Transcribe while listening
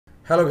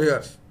Hello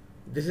viewers,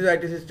 this is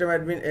IT System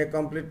Admin, a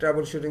complete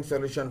troubleshooting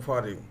solution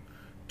for you.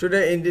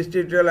 Today in this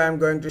tutorial I am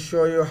going to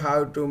show you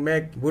how to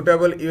make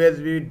bootable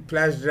USB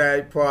flash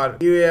drive for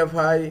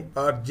UEFI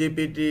or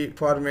GPT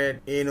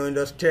format in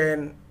Windows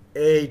 10,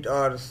 8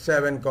 or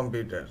 7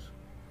 computers.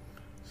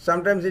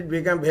 Sometimes it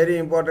becomes very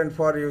important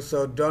for you,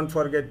 so don't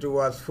forget to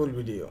watch full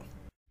video.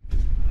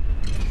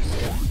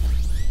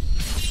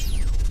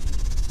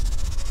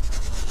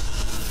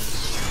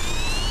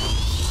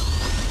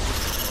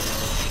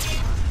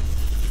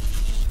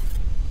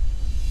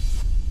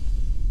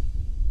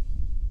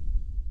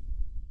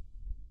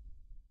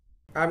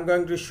 I'm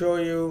going to show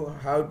you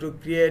how to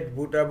create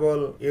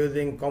bootable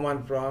using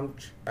command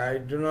prompt. I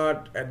do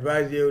not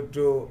advise you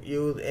to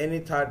use any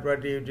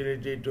third-party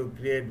utility to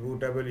create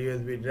bootable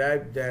USB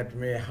drive that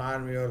may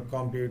harm your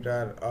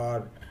computer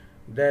or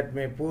that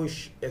may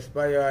push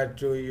spyware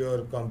to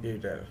your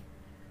computer.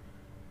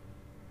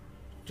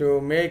 To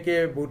make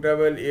a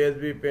bootable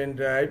USB pen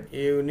drive,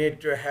 you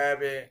need to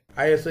have an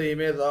ISO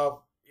image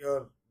of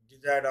your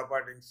desired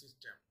operating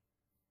system.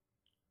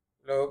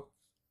 Look.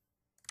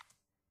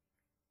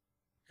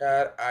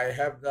 Here I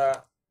have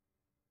the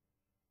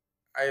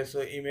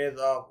ISO image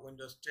of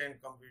Windows 10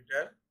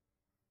 computer.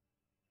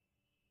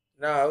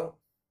 Now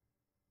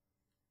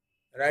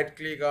right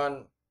click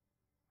on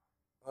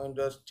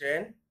Windows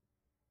 10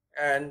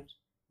 and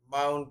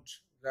mount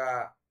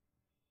the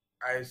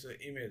ISO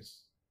image.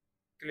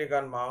 Click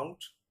on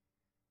mount.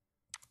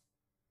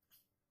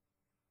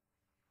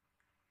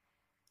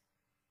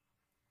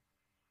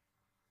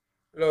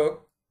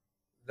 Look,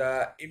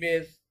 the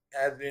image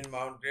has been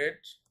mounted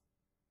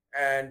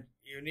and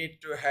you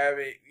need to have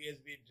a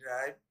USB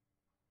drive.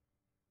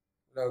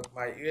 Look,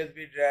 my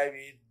USB drive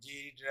is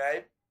G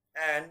drive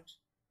and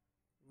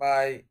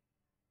my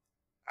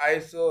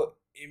ISO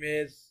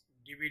image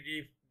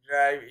DVD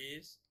drive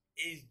is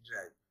H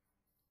drive.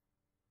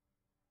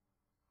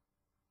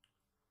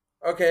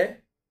 Okay,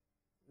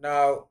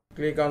 now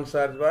click on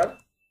search bar,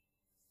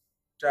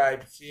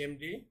 type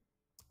CMD,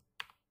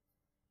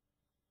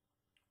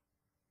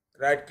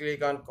 right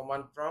click on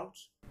command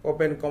prompt,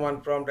 open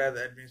command prompt as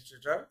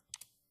administrator.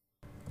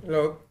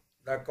 Look,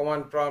 the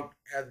command prompt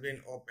has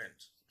been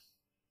opened.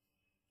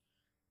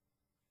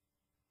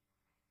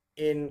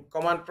 In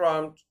command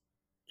prompt,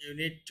 you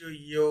need to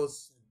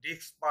use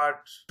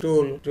diskpart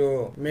tool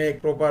to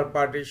make proper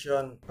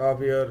partition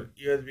of your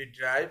USB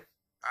drive.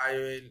 I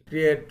will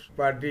create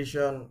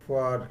partition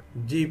for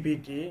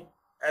GPT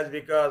as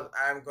because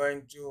I am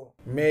going to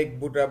make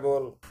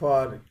bootable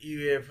for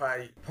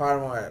UEFI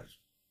firmware.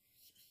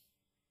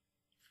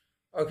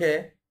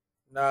 Okay,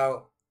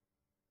 now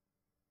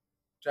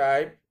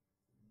type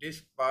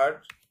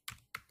diskpart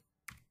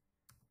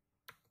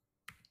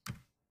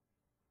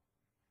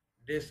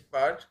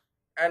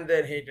and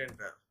then hit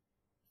enter.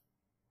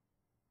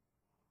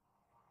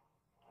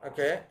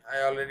 Okay,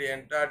 I already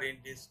entered in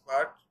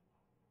diskpart.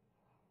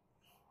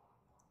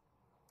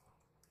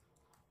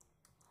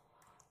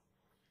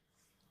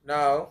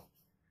 Now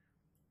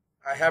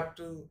I have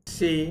to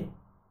see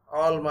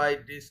all my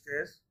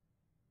disks.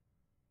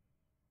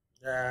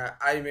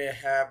 I may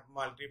have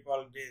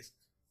multiple disks,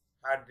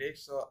 hard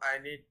disks, so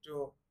I need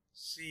to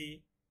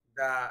see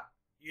the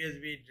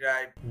USB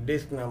drive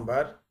disk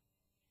number.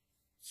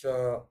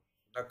 So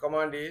the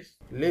command is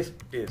list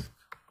disk.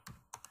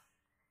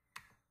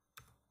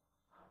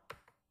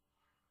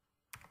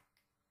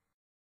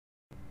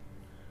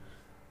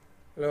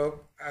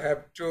 Look, I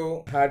have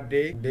two hard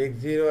disks, disk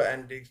 0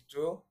 and disk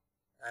 2,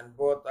 and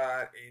both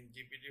are in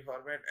GPT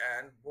format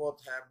and both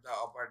have the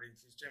operating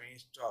system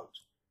installed.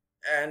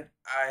 And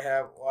I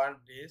have one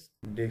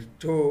disk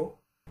 2,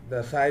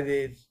 the size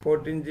is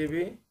 14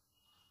 GB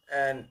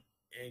and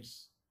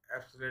it's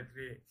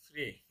absolutely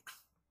free.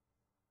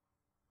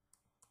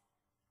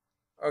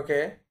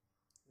 Okay,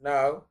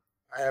 now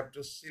I have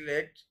to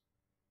select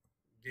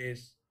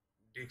this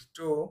disk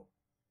 2,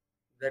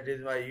 that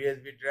is my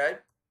USB drive.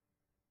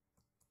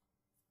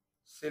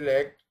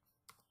 Select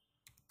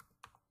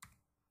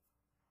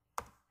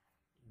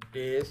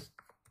disk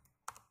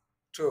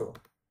 2.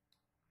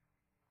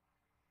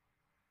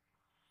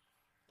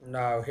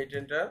 Now hit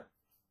enter.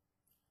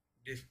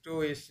 Disk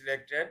 2 is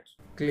selected.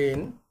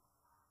 Clean.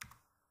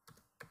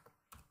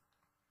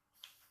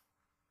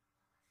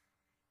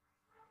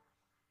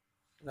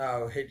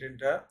 Now hit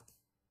enter.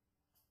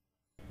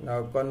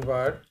 Now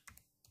convert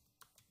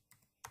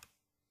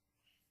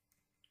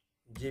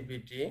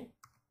GPT.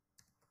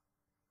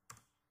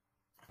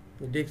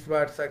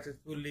 Diskpart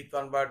successfully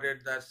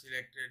converted the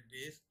selected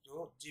disk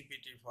to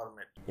GPT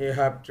format. You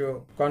have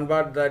to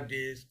convert the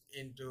disk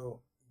into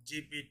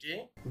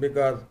GPT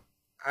because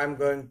I'm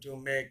going to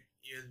make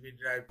USB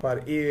drive for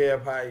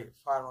UEFI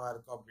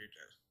firmware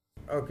computer.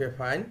 Okay,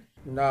 fine.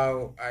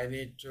 Now I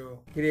need to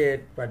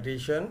create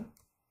partition.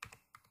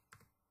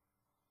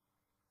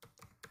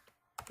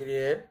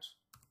 Create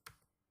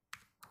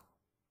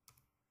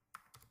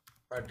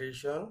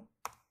partition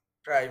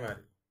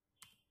primary.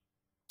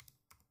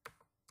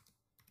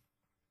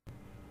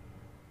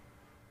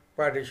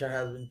 Partition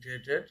has been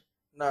created.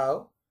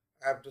 Now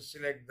I have to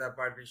select the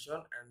partition,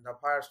 and the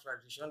first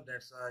partition,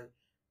 that's why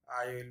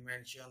I will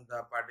mention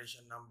the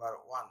partition number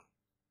 1.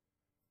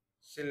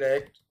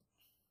 Select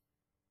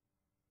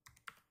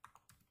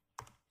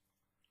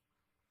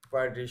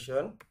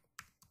partition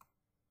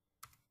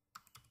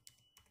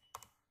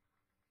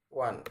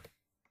 1.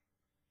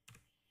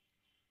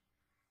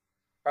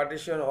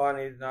 Partition 1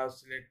 is now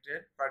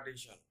selected.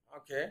 Partition.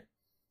 Okay.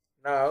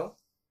 Now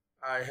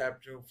I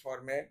have to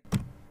format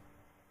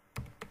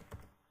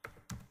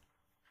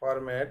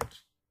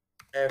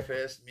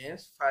fs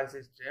means file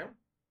system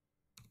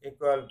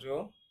equal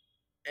to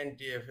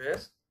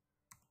ntfs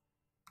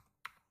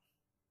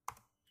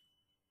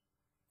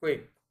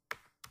quick.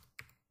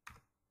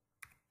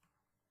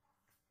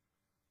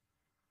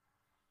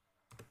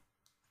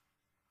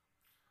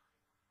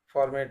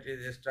 Format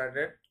is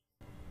started.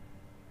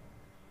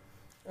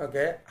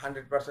 Okay,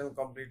 100%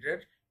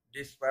 completed.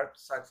 This part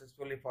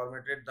successfully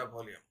formatted the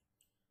volume.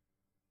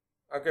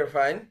 Okay,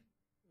 fine.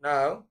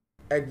 Now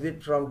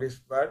exit from this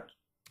part.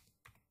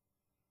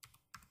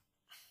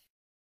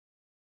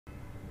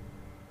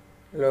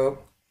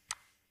 Look,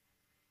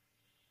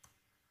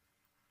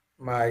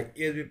 my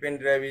USB pen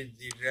drive is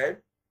Z drive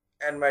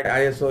and my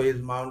ISO is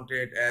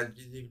mounted as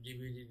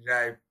DVD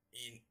drive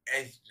in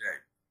H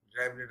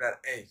drive letter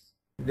H.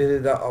 This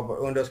is the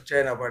Windows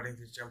 10 operating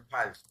system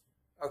files.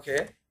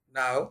 Okay,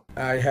 now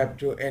I have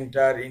to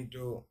enter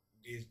into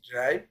this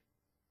drive.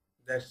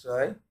 That's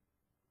why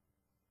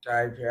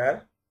type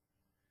here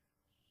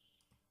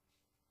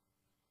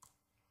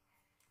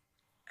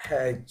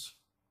H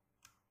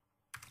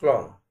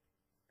clone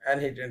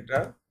and hit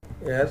enter.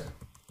 Yes,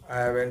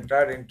 I have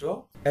entered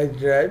into H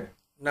drive.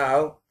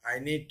 Now I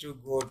need to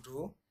go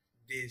to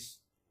this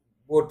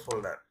boot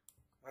folder.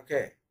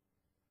 Okay,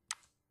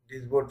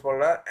 this boot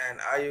folder, and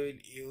I will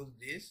use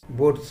this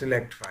boot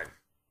select file.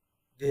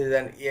 This is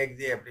an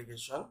exe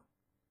application.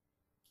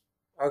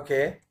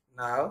 Okay,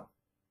 now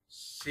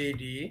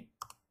cd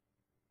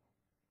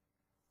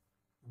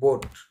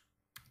boot.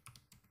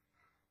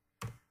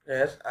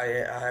 Yes, I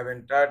have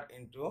entered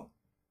into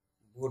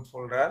boot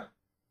folder.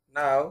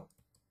 Now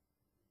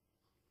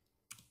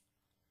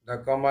the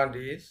command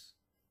is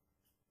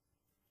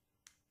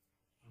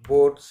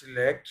boot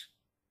select.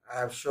 I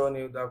have shown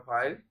you the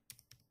file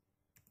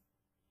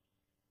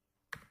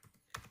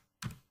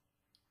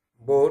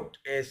boot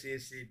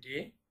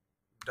acct.exe,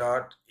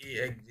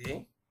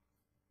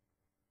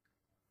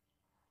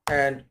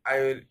 and I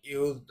will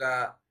use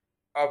the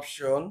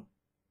option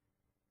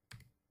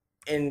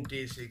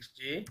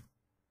NT60.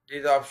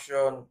 This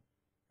option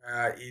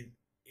is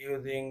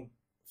using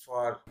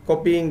for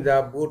copying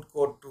the boot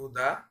code to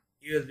the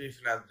USB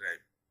flash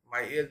drive.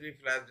 My USB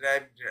flash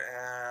drive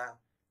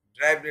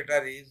drive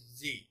letter is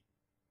G.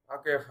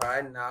 Okay,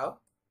 fine. Now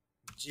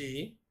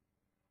G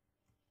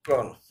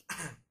clone.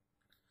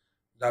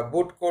 The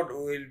boot code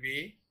will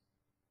be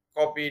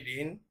copied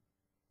in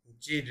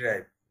G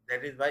drive.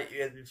 That is my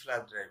USB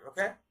flash drive.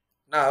 Okay.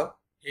 Now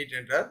hit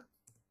enter.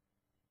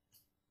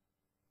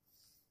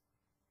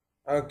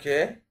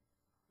 Okay.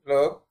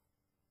 Look,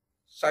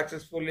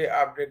 successfully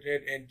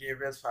updated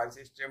NTFS file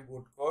system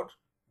boot code.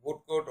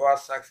 Boot code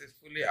was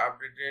successfully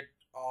updated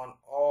on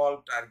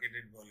all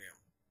targeted volume.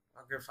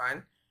 Okay,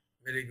 fine.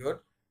 Very good.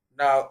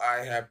 Now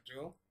I have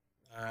to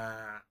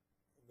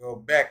go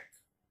back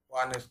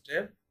one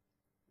step.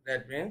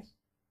 That means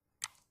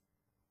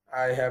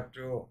I have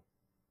to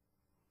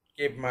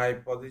keep my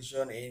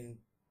position in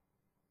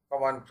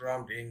command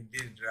prompt in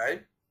this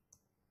drive.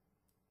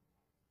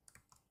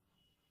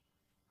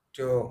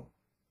 To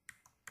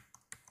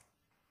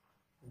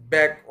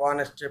back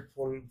one step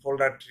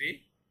folder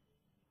tree,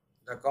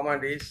 the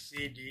command is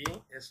cd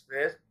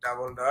space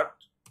double dot.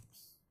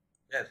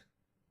 Yes,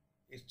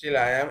 still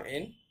I am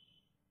in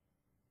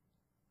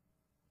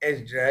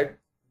H drive,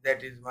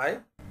 that is my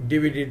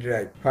DVD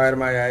drive where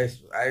my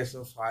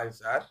ISO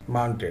files are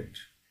mounted.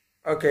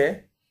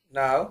 Okay,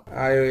 now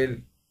I will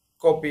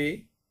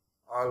copy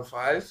all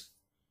files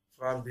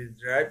from this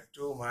drive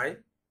to my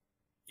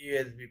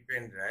USB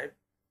pen drive.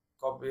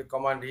 Copy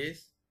command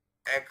is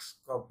x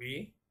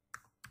copy.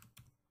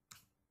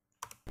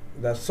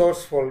 The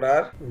source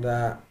folder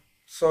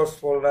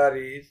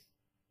is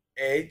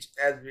H,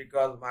 as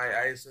because my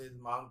ISO is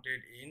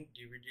mounted in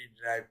DVD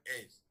drive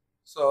H.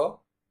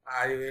 So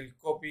I will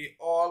copy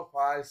all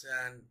files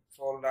and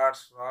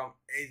folders from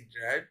H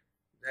drive.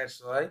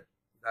 That's why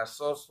the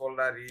source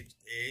folder is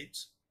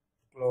H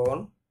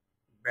clone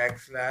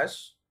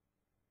backslash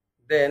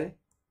then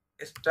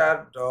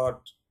star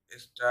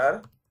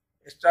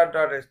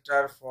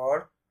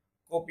for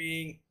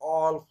copying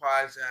all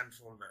files and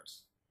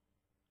folders.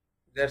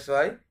 That's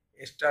why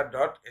star.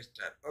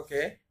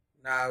 Okay,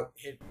 now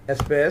hit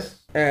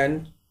space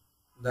and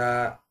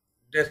the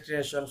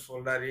destination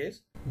folder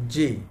is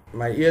G.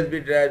 My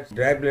USB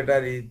drive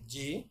letter is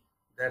G.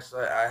 That's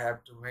why I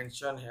have to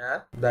mention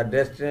here the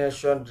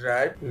destination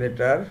drive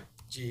letter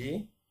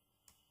G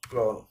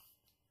clone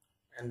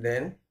and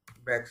then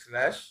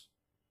backslash.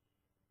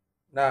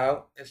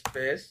 Now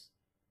space,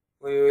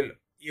 we will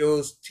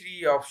use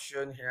three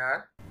options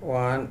here.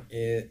 One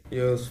is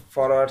use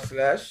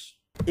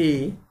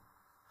 /E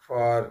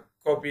for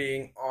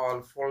copying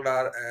all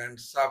folder and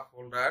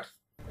subfolders,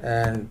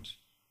 and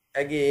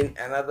again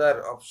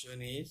another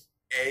option is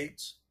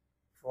H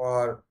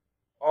for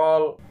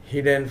all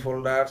hidden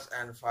folders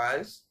and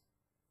files,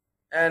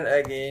 and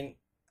again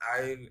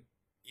I will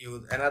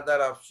use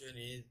another option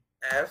is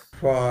F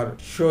for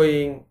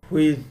showing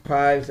which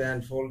files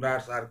and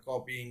folders are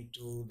copying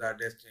to the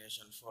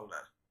destination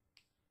folder.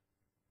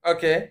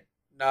 Okay,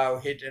 now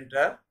hit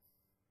enter.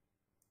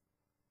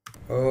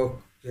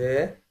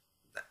 Okay,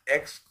 the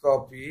X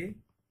copy,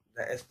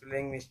 the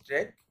spelling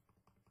mistake.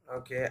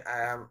 Okay,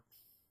 I am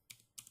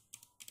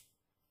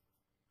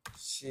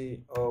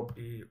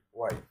COPY.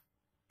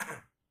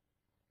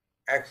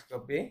 X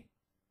copy.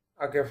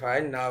 Okay,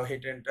 fine. Now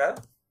hit enter.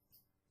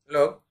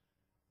 Look,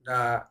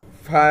 the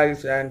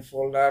files and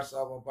folders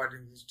of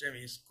operating system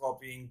is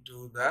copying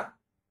to the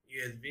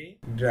USB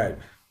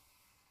drive.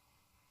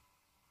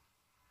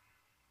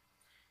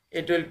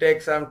 It will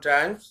take some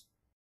time.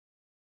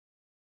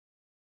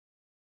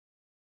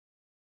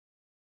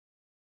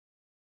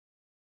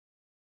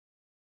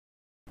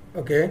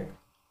 Okay,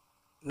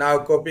 now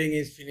copying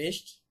is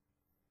finished.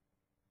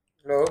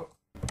 Look,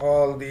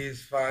 all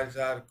these files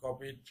are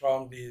copied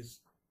from this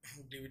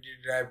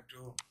DVD drive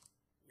to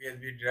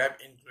USB drive,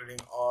 including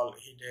all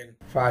hidden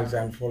files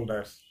and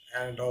folders,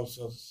 and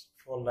also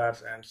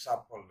folders and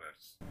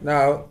subfolders.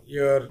 Now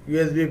your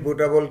USB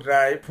bootable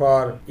drive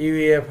for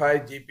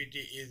UEFI GPT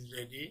is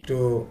ready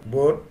to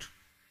boot.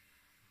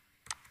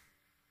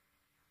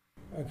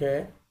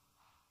 Okay,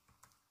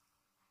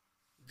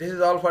 this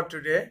is all for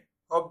today.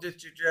 Hope this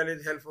tutorial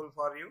is helpful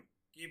for you.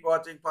 Keep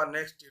watching for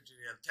next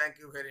tutorial. Thank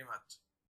you very much.